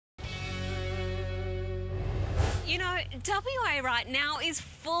You know, WA right now is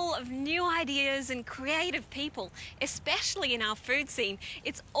full of new ideas and creative people, especially in our food scene.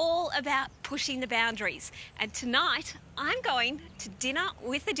 It's all about pushing the boundaries. And tonight, I'm going to Dinner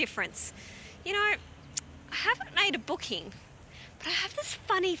with a Difference. You know, I haven't made a booking, but I have this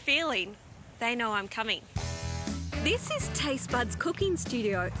funny feeling they know I'm coming. This is Taste Buds Cooking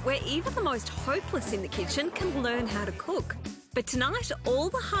Studio, where even the most hopeless in the kitchen can learn how to cook. But tonight, all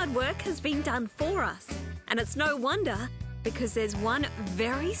the hard work has been done for us. And it's no wonder, because there's one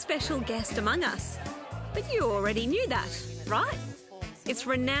very special guest among us. But you already knew that, right? It's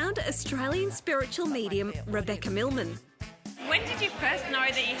renowned Australian spiritual medium, Rebecca Millman. When did you first know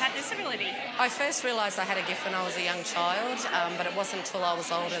that you had this ability? I first realised I had a gift when I was a young child, but it wasn't until I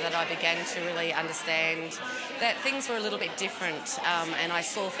was older that I began to really understand that things were a little bit different, and I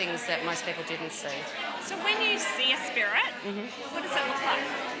saw things that most people didn't see. So when you see a spirit, what does it look like?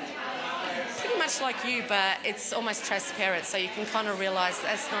 Pretty much like you, but it's almost transparent, so you can kind of realise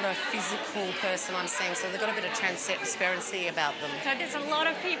that's not a physical person I'm seeing, so they've got a bit of transparency about them. So there's a lot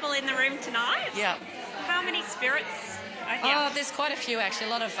of people in the room tonight? Yeah. How many spirits are here? Oh, there's quite a few actually. A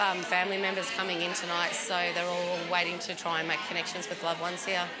lot of family members coming in tonight, so they're all waiting to try and make connections with loved ones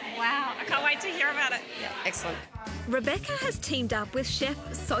here. Wow, I can't wait to hear about it. Yeah, excellent. Rebecca has teamed up with chef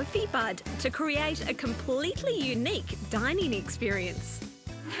Sophie Budd to create a completely unique dining experience.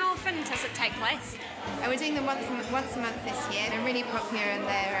 How often does it take place? We're doing them once a month this year. They're really popular and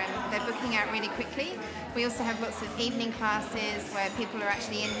they're booking out really quickly. We also have lots of evening classes where people are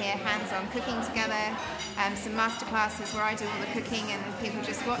actually in here hands-on cooking together, some master classes where I do all the cooking and people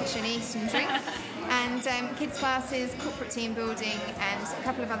just watch and eat and drink, and kids classes, corporate team building, and a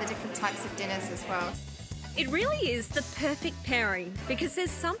couple of other different types of dinners as well. It really is the perfect pairing because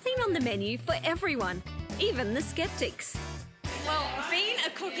there's something on the menu for everyone, even the skeptics. Well, being a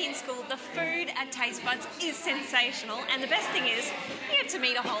cooking school, the food at Taste Buds is sensational, and the best thing is you get to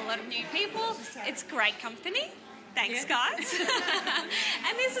meet a whole lot of new people. It's great company. Thanks, guys.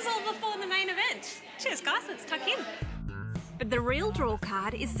 And this is all before the main event. Cheers, guys. Let's tuck in. But the real draw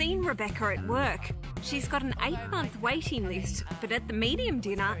card is seeing Rebecca at work. She's got an 8-month waiting list, but at the medium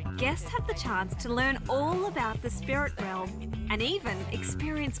dinner, guests have the chance to learn all about the spirit realm and even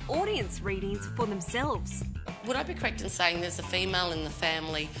experience audience readings for themselves. Would I be correct in saying there's a female in the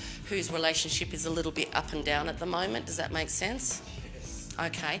family whose relationship is a little bit up and down at the moment? Does that make sense?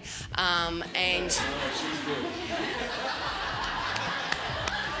 Okay. And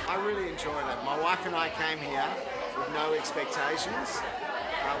I really enjoyed it. My wife and I came here with no expectations.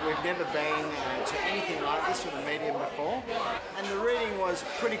 We've never been to anything like this with a medium before, and the reading was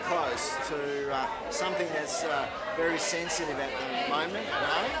pretty close to something that's very sensitive at the moment at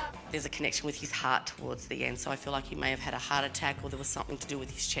home. there's a connection with his heart towards the end, so I feel like he may have had a heart attack or there was something to do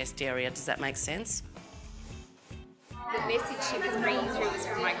with his chest area. Does that make sense? The message she was bringing through was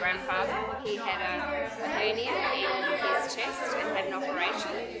from my grandfather. He had a hernia in his chest and had an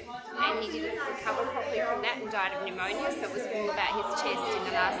operation, and he didn't recover properly from that and died of pneumonia, so it was all about his chest in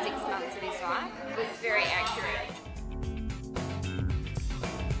the last 6 months of his life. It was very accurate.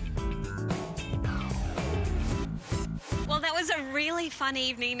 Well, that was a really fun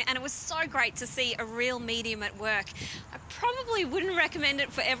evening, and it was so great to see a real medium at work. I probably wouldn't recommend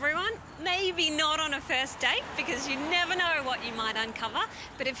it for everyone, maybe not on a first date, because you never know what you might uncover.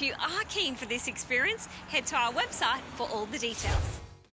 But if you are keen for this experience, head to our website for all the details.